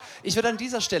Ich würde an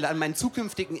dieser Stelle an meinen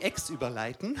zukünftigen Ex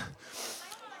überleiten.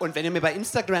 Und wenn ihr mir bei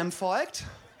Instagram folgt,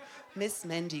 Miss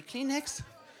Mandy Kleenex,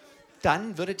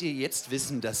 dann würdet ihr jetzt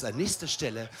wissen, dass an nächster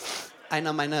Stelle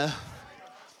einer meiner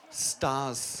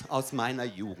Stars aus meiner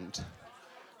Jugend,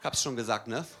 ich hab's schon gesagt,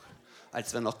 ne?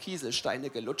 Als wir noch Kieselsteine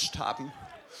gelutscht haben,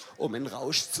 um einen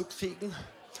Rausch zu kriegen.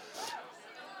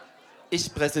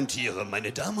 Ich präsentiere,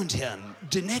 meine Damen und Herren,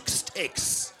 The Next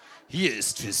Ex. Hier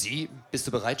ist für Sie... Bist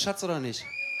du bereit, Schatz, oder nicht?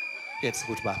 Jetzt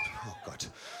gut, warte. Oh Gott,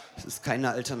 das ist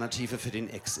keine Alternative für den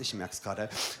Ex, ich merk's gerade.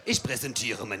 Ich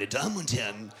präsentiere, meine Damen und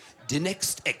Herren, The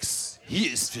Next Ex.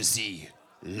 Hier ist für Sie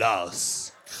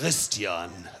Lars Christian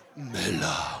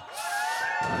Müller.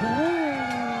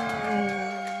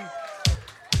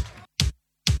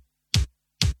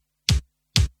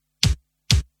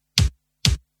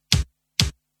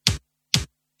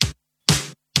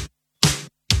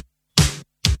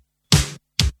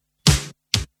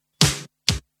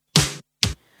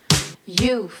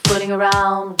 You fooling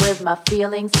around with my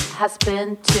feelings has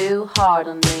been too hard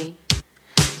on me.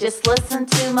 Just listen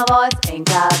to my voice, ain't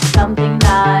got something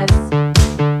nice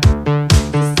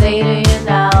to say to you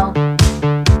now.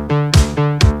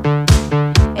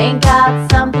 Ain't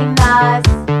got something nice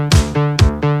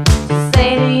to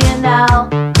say to you now.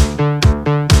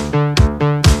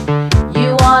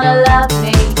 You wanna love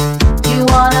me, you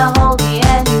wanna hold me,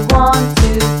 and you want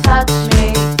to touch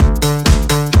me,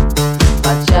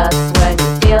 but just when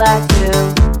you feel like to,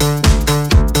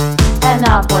 and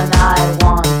not when I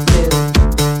want to.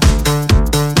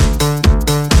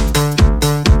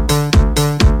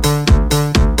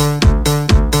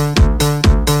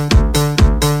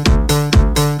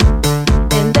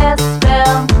 In this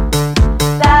film,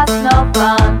 that's no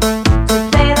fun to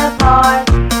play the part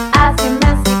as your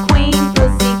messy queen,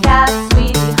 pussycat,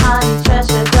 sweetie, honey,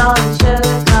 treasure, darling,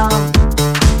 sugar, come.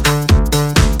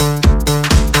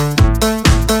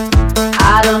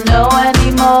 I don't know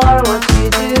anymore what you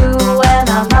do when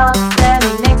I'm not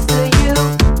standing next to you.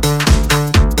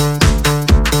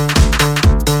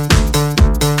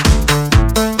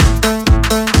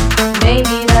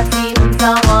 Maybe that's even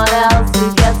someone else who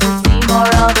gets to see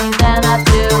more of me than I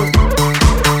do.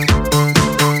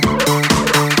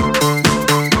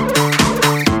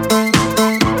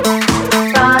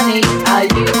 Funny, I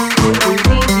used to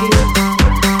believe you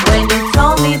when you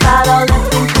told me about all the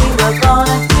things we were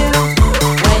gonna do.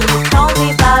 When you told me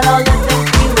about all the things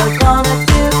we were gonna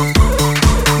do.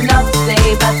 Not today,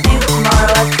 but maybe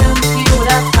tomorrow, as soon as you would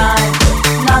have time.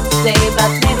 Not today,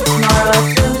 but maybe tomorrow, as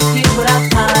soon as you would have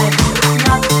time.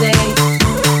 Not today.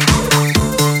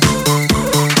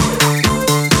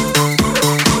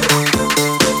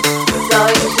 So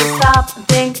you should stop and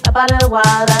think about it a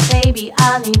while. That maybe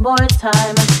I need more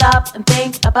time. And stop and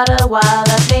think about it a while.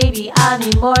 That maybe I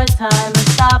need more time. And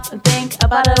stop and think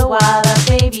about it a while. That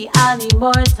maybe I need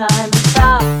more time. And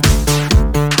stop.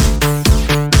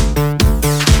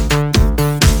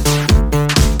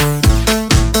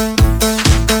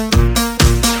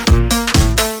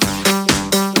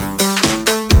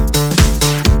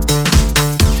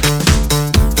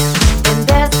 In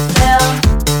this film,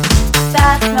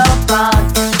 that's no fun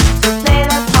to play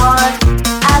the part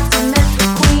as the Mr.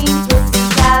 Queen,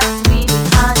 pussycat, sweetie,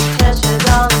 honey, treasure,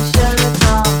 darling, sugar,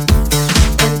 come. In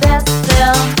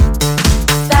this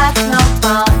film, that's no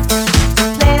fun to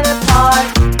play the part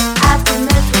as the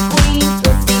Mr. Queen,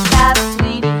 pussycat,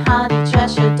 sweetie, honey,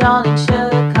 treasure, darling,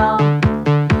 sugar, come.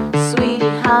 Sweetie,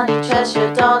 honey,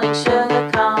 treasure, darling, sugar,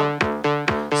 come.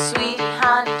 Sweetie,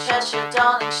 honey, treasure,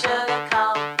 darling, sugar,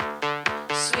 come.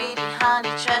 Sweetie,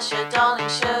 honey, treasure, darling,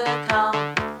 sugar,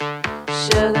 come.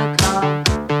 Sugar, come.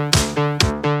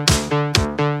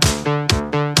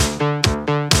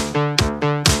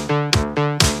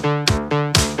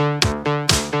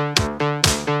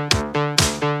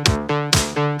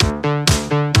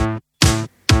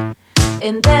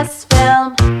 In this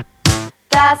film,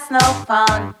 that's no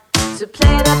fun to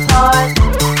play the part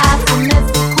as the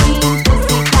Missy Queen,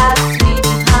 pussycat,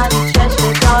 sweetie, honey,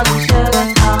 treasure, darling, sugar,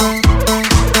 come.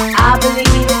 I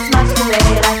believe it's much too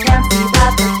late. I can't see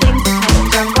that the things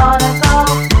change. I'm gonna go.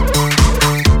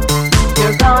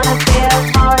 You're gonna feel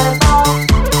horrible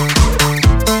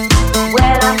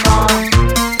when I'm gone.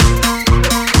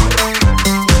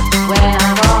 When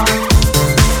I'm gone.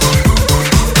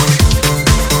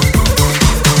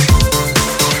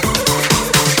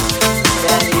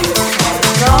 Then you can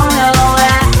go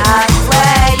nowhere, I swear.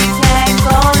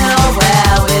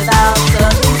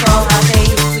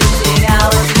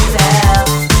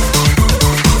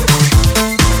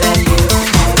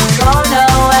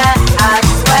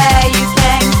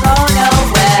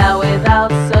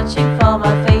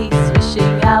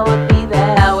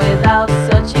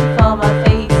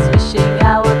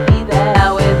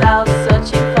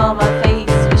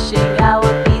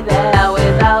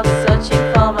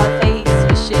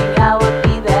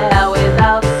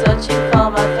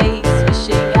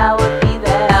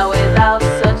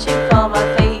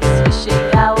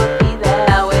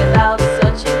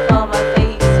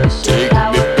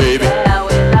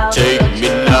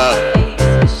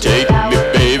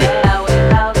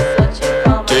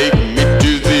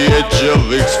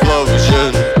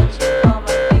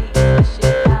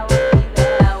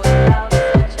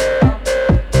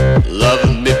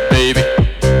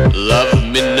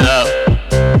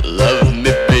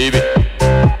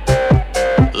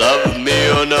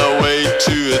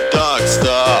 to a dark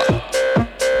star.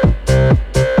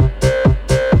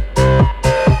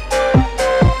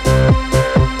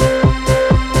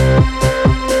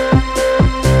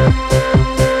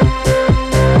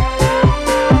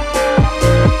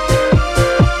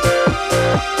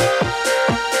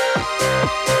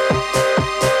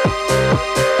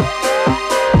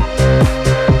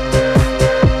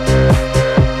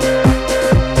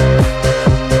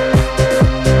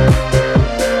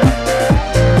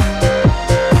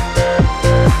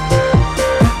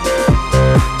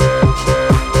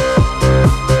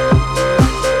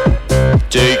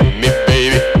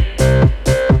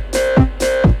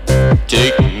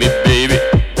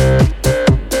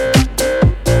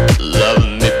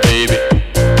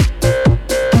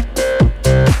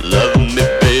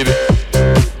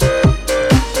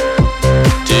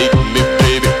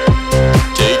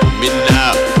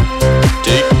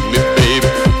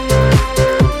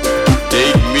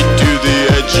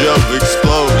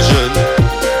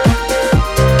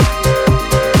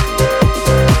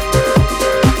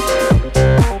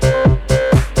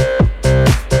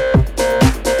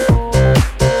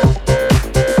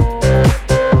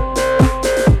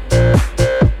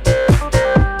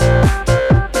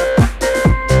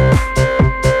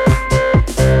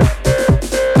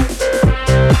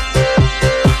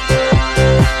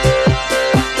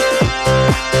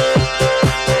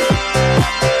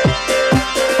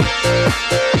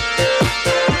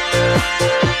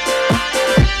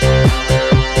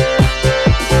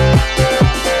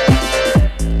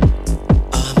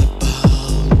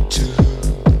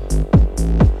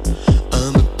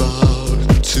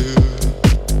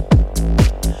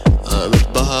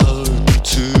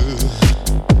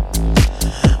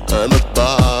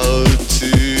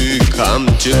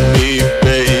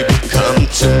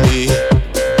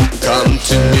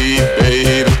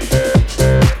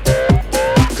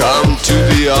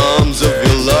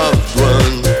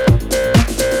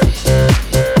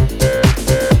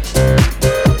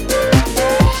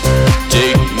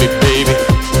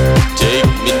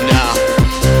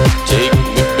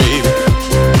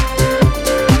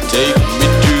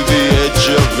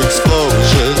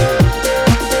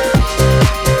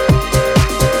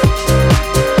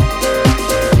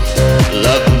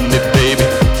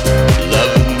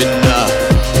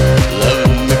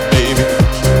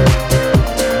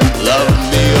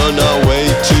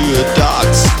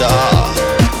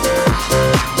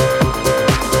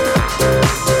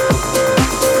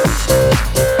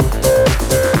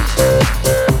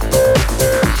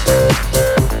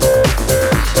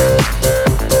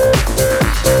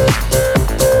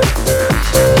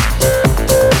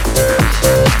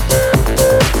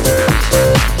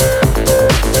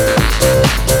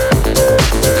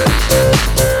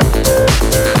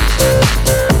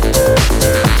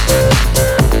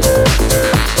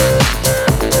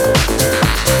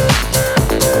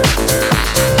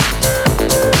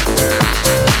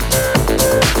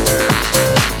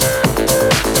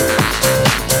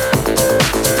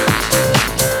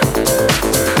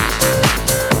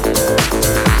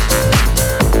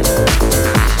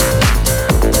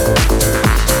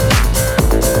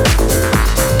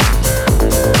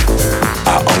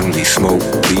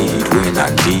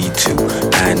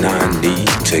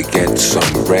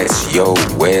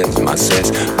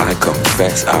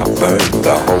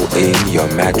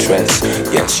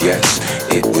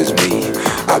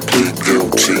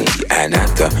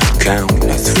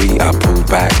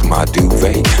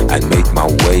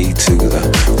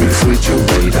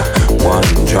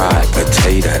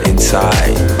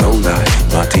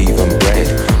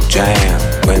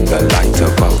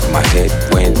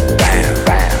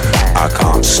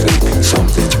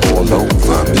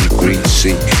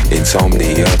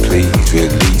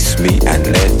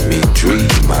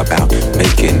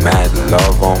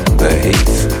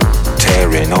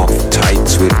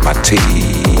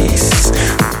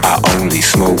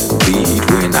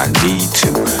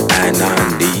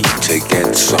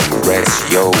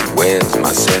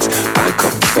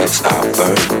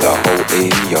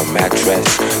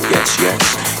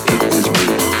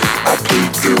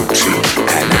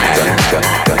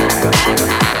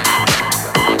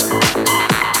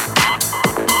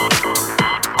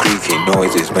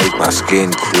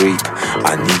 Skin creep.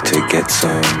 I need to get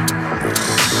some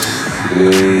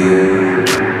sleep.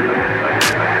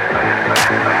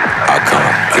 I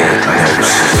can't get no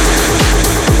sleep.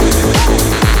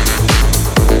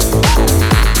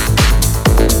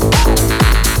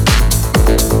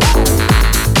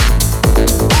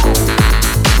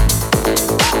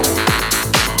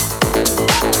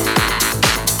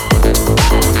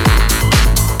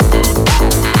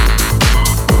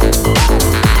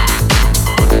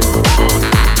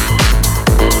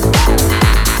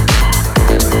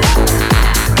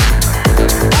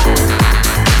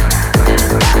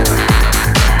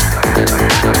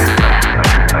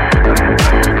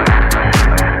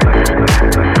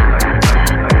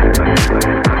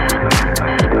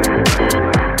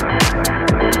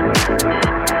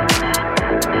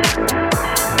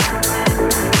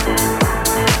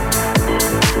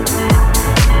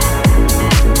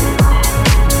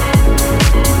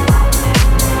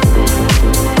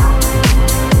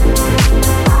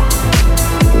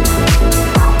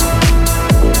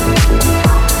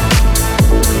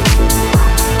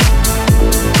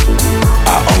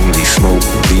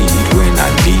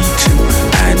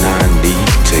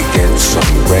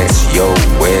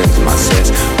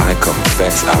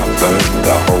 confess I burned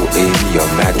a hole in your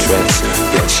mattress.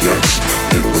 Yes, yes,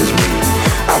 it was me.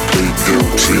 I plead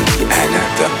guilty, and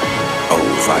at the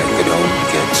if I could only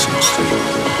get some sleep.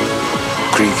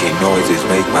 Creaky noises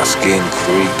make my skin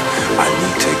creep. I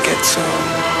need to get some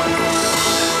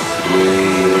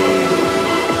sleep.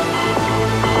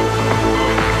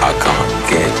 I can't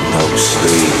get no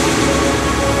sleep.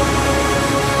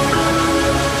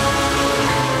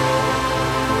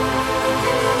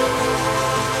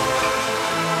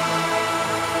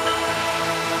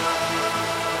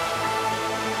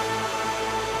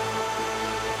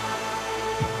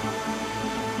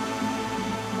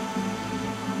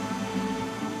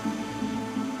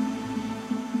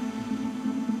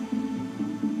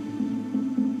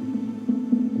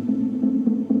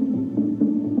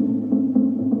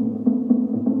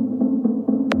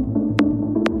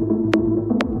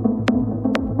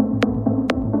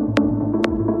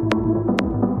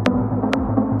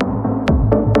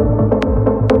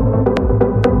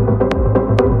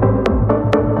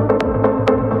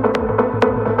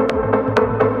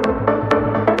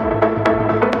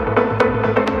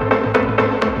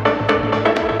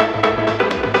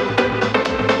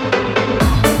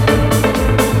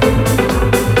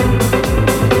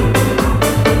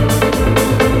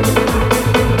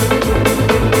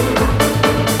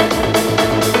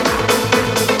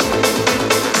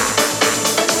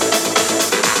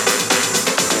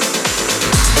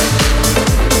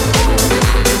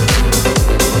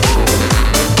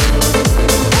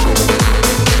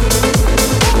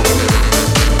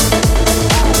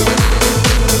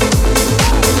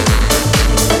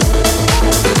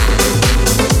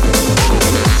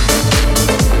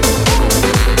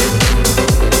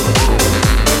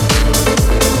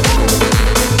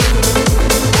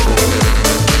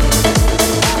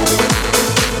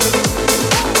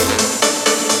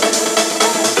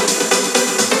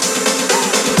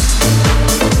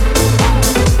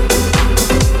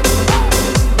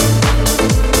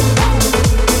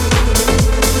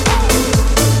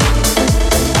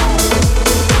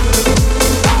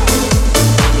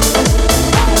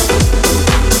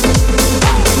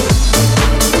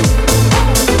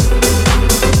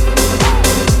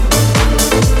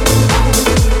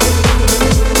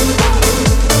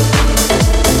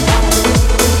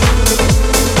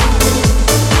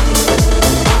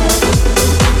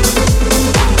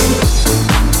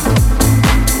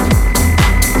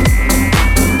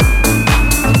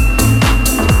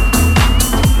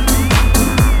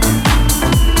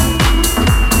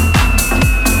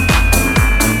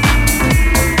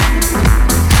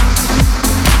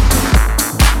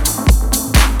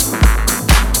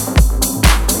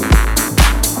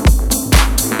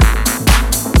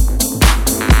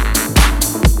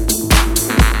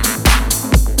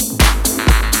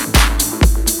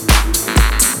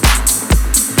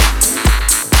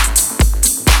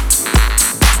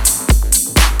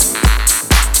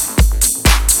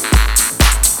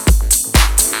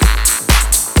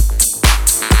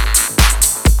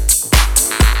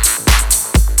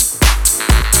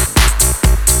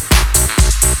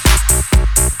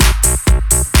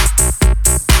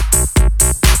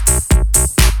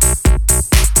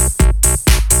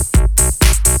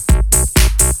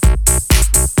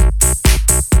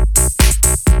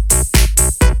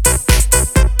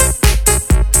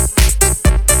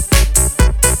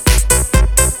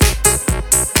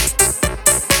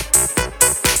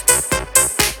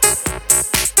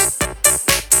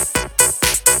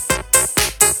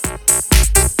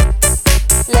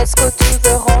 Let's go to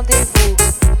the rendezvous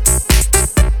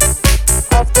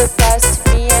of the past,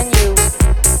 me and you.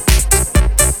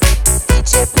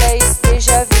 DJ plays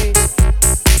Déjà Vu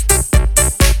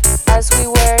as we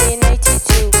were in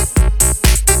 82.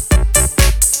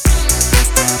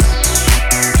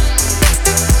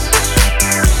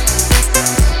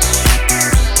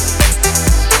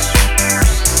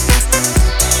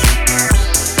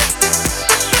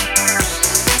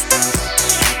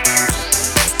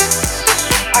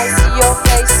 I see your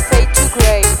face fade to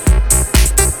grey.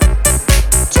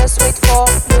 Just wait for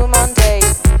Blue Monday.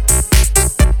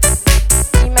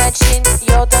 Imagine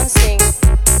you're dancing.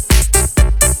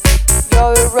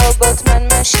 You're a robot man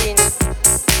machine.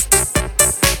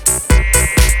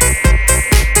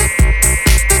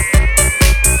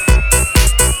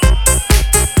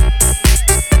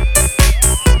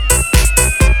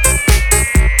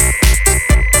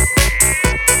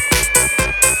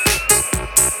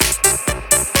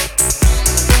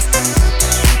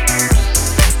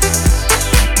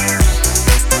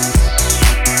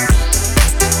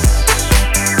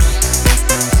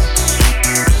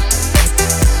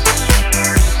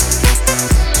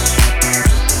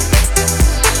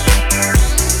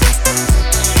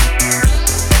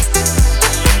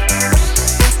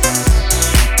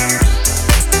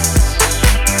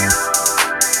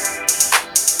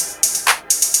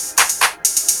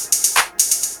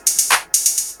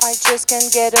 I just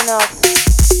can't get enough.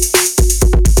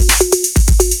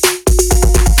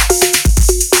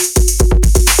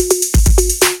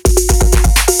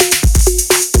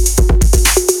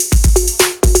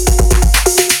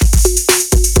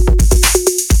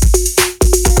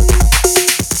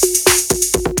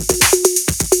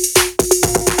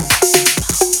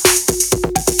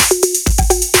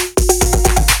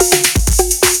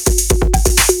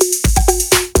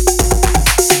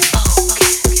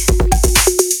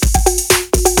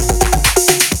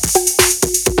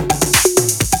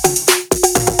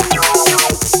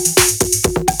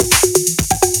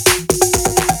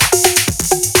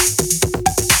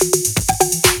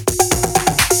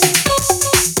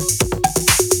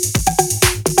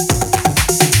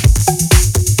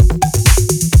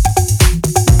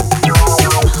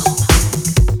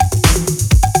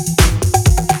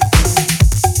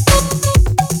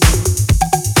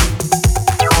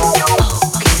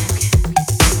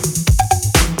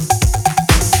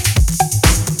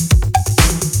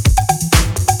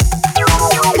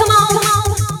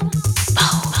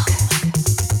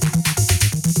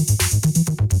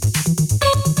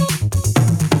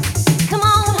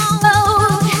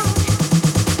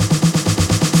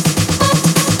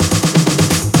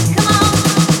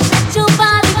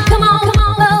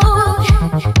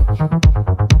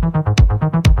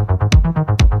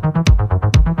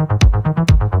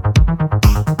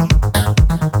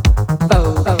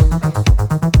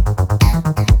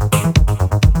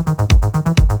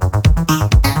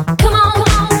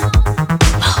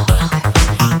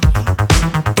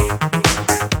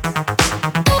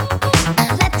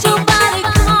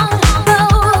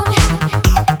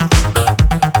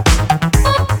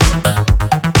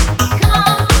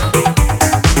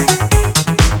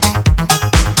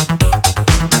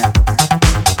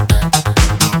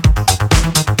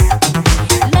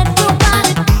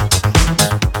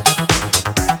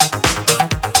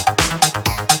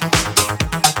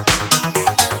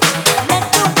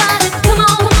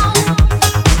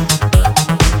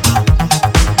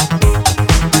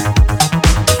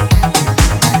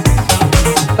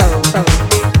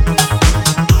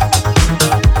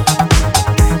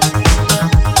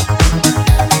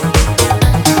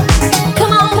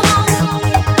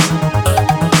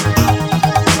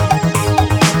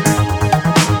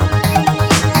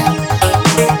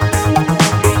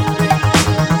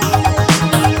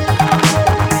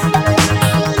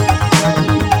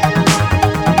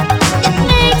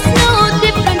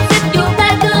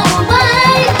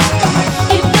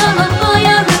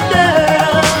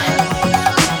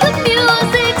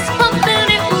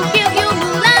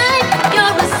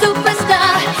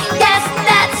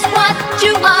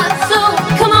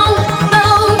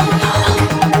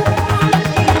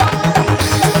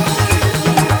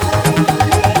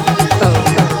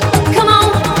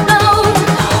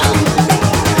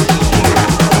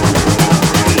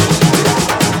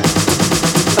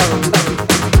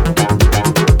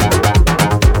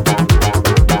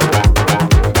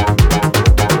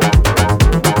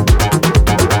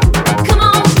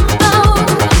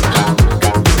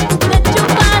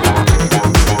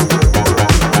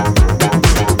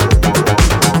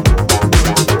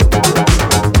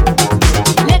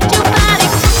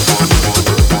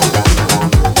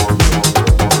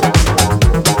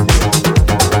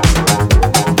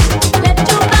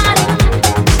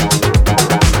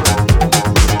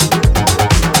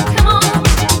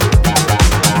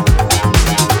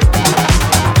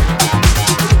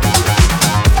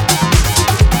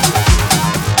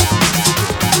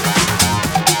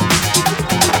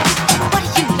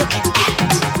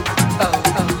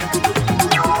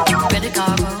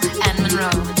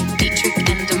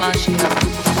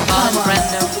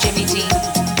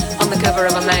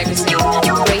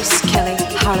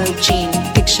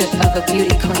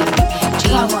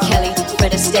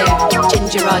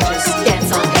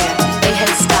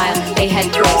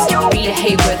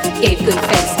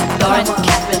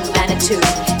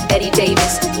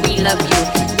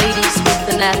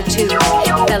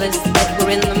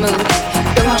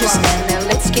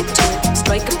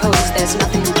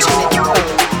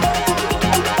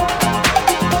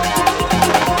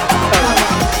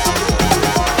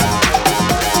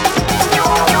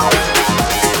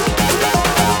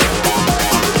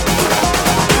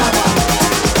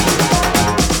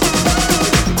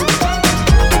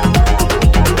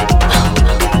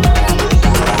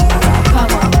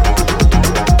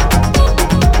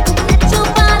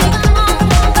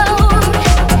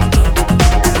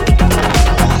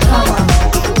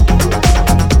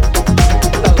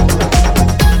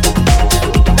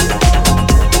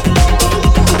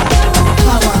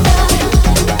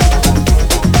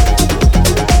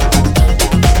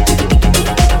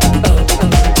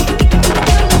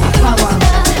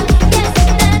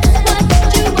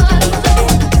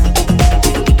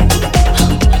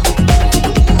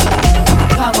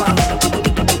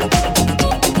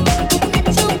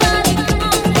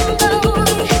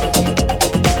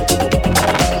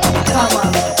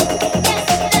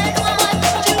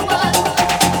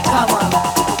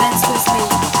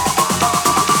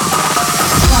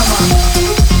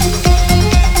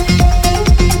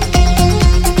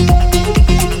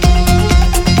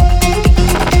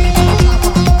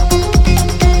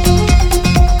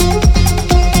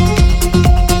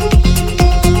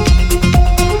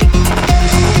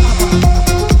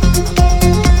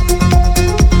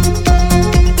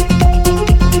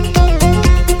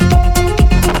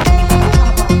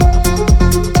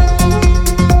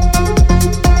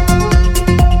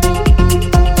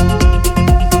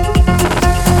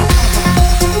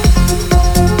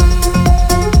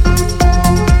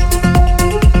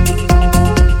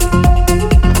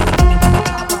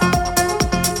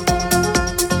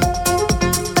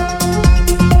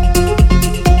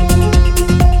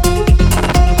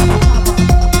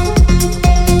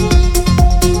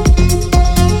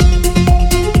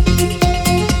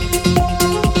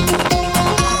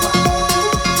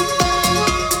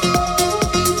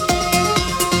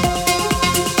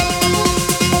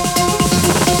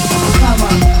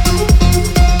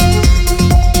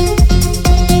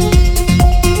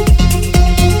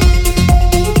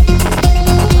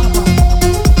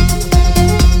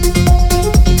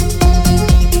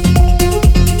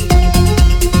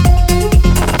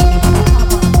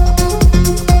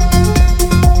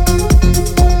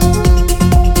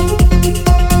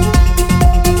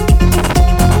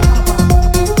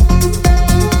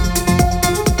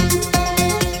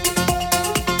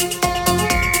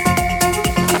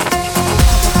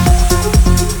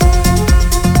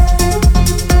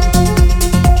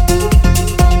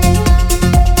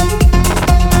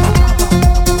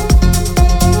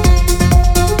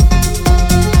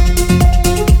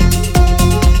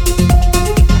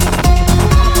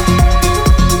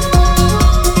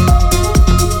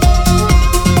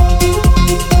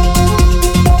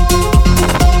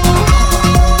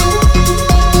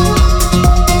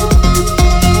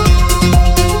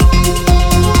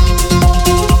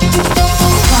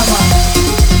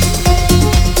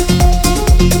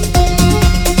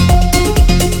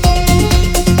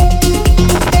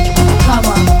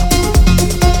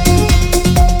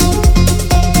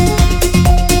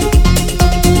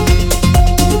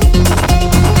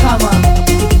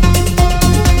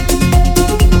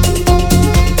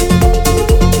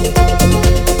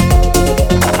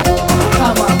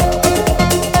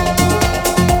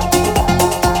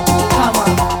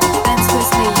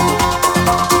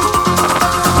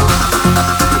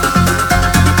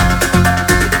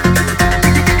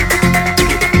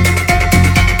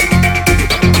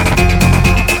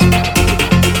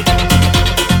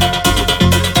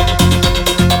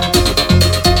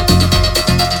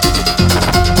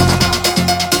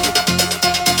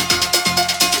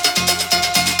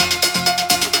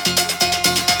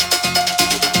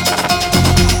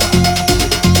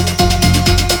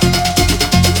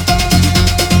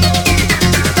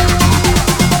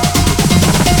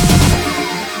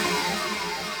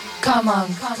 come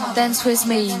on, dance with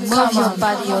me, move your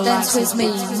body, dance with me,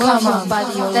 move your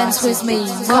body, dance with me,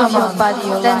 move your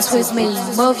body, dance with me,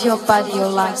 move your body, your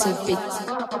legs a bit.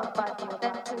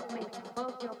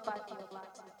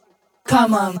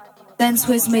 Come on, dance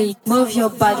with me, move your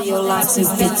body, your legs a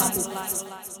bit.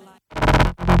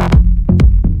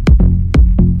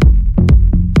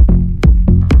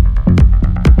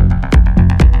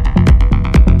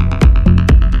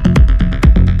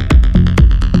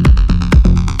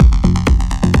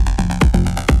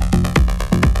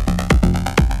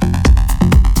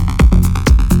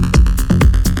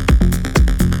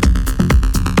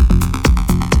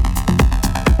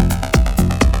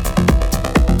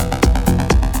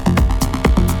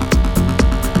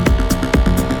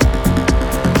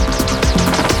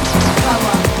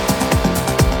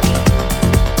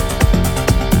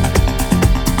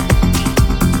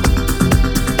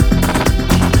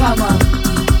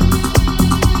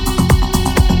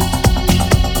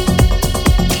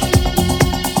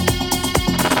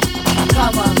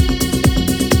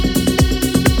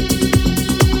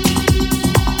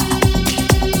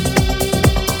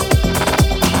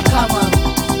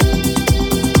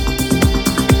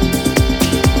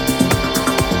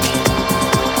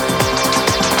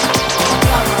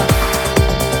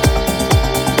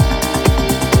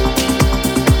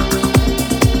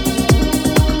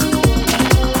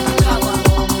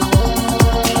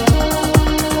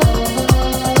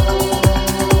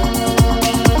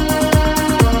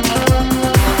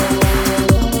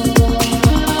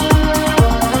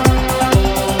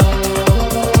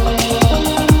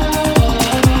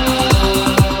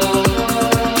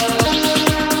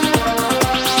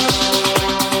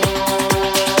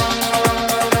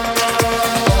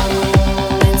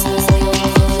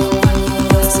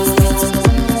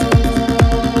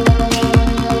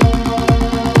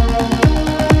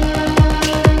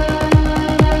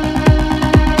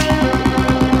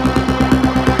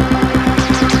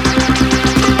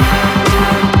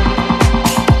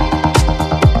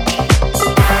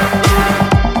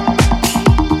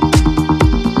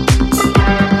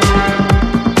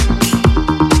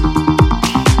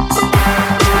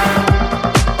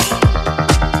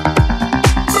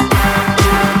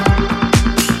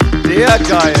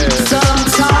 Geil.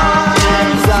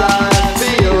 Sometimes I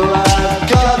feel I've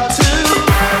got to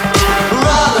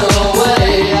run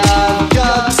away. I've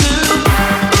got to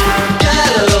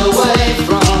get away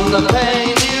from the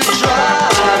pain you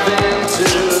drive into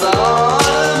the heart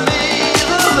of me.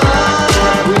 The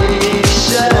love we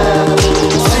share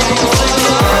seems to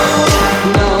go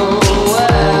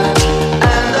nowhere,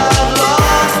 and I've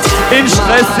lost. Im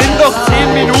Stress sind noch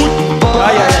 10 Minuten.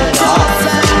 Ja.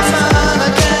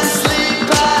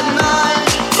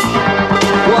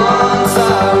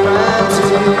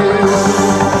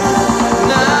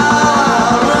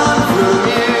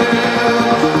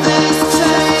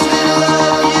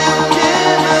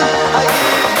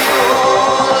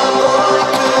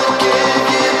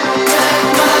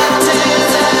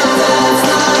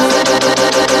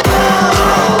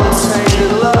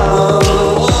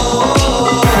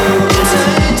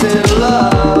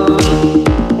 Love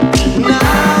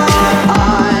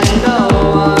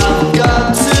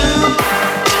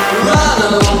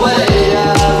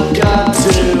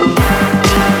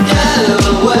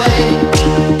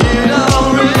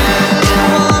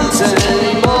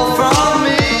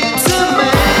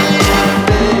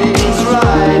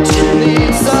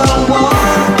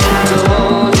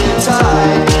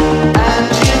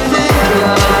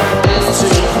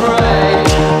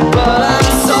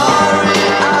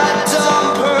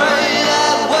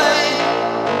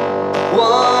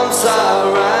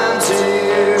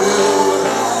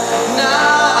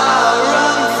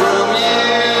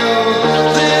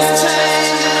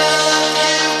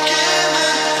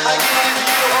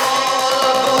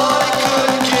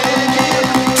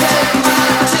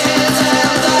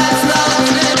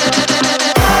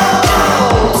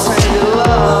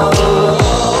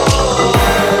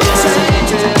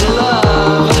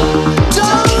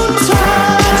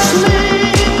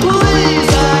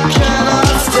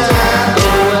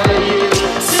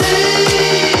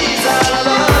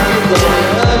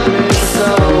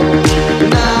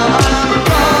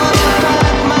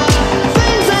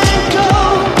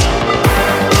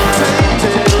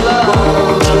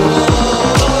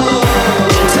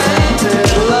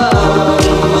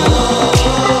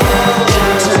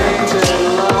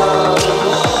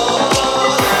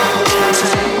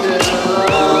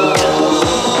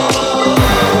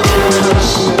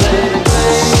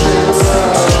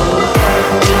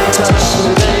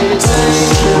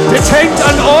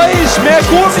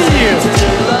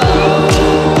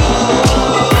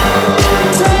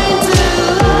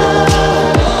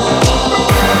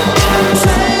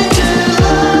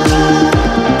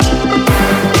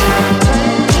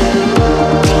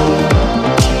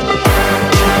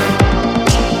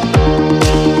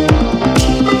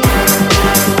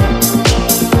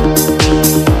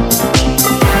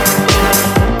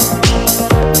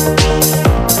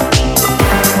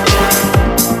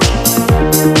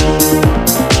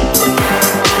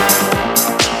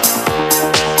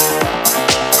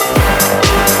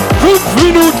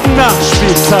Minuten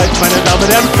Nachspielzeit, meine Damen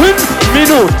und Herren. 5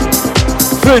 Minuten.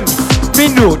 5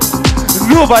 Minuten.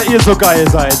 Nur weil ihr so geil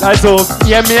seid. Also,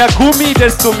 je mehr Gummi,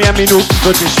 desto mehr Minuten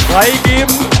würde ich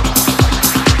freigeben.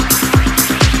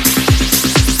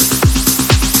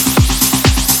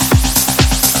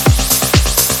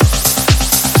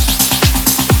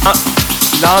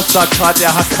 Lars sagt gerade,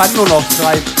 er kann nur noch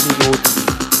 3 Minuten.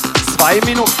 2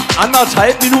 Minuten,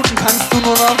 1,5 Minuten kannst du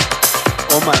nur noch?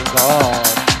 Oh mein Gott.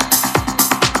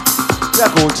 Ja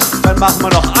gut, dann machen wir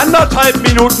noch 1,5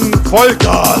 Minuten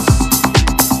Vollgas.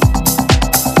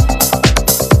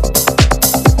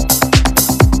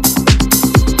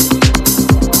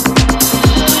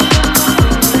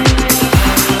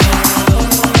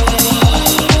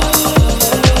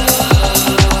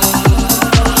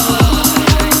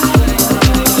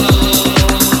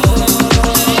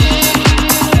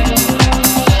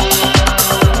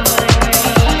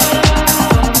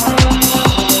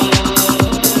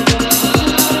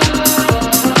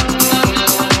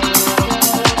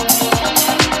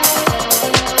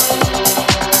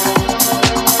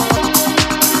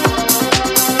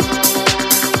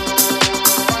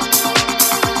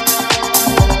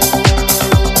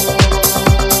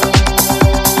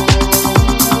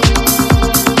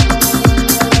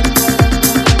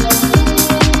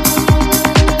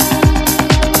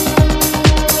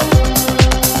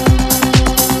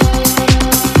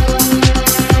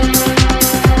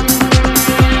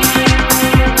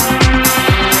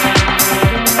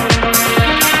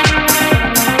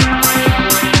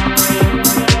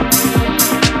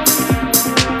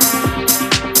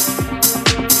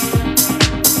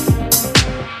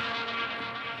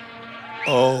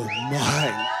 Oh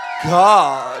mein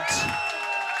Gott.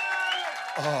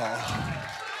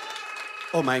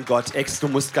 Oh mein Gott, Ex, du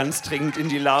musst ganz dringend in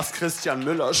die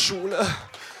Lars-Christian-Müller-Schule.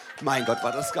 Mein Gott,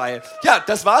 war das geil. Ja,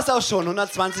 das war's auch schon,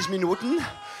 120 Minuten.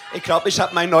 Ich glaube, ich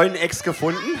habe meinen neuen Ex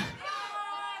gefunden.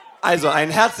 Also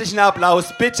einen herzlichen Applaus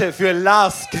bitte für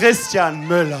Lars-Christian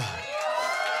Müller.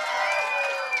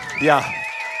 Ja.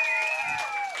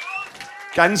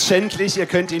 Ganz schändlich, ihr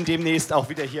könnt ihn demnächst auch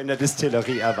wieder hier in der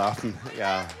Distillery erwarten.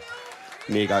 Ja,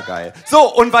 mega geil.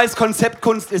 So, und weil es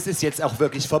Konzeptkunst ist, ist jetzt auch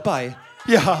wirklich vorbei.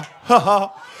 Ja,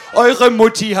 haha. Eure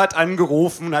Mutti hat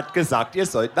angerufen und hat gesagt, ihr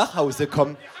sollt nach Hause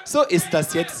kommen. So ist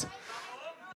das jetzt.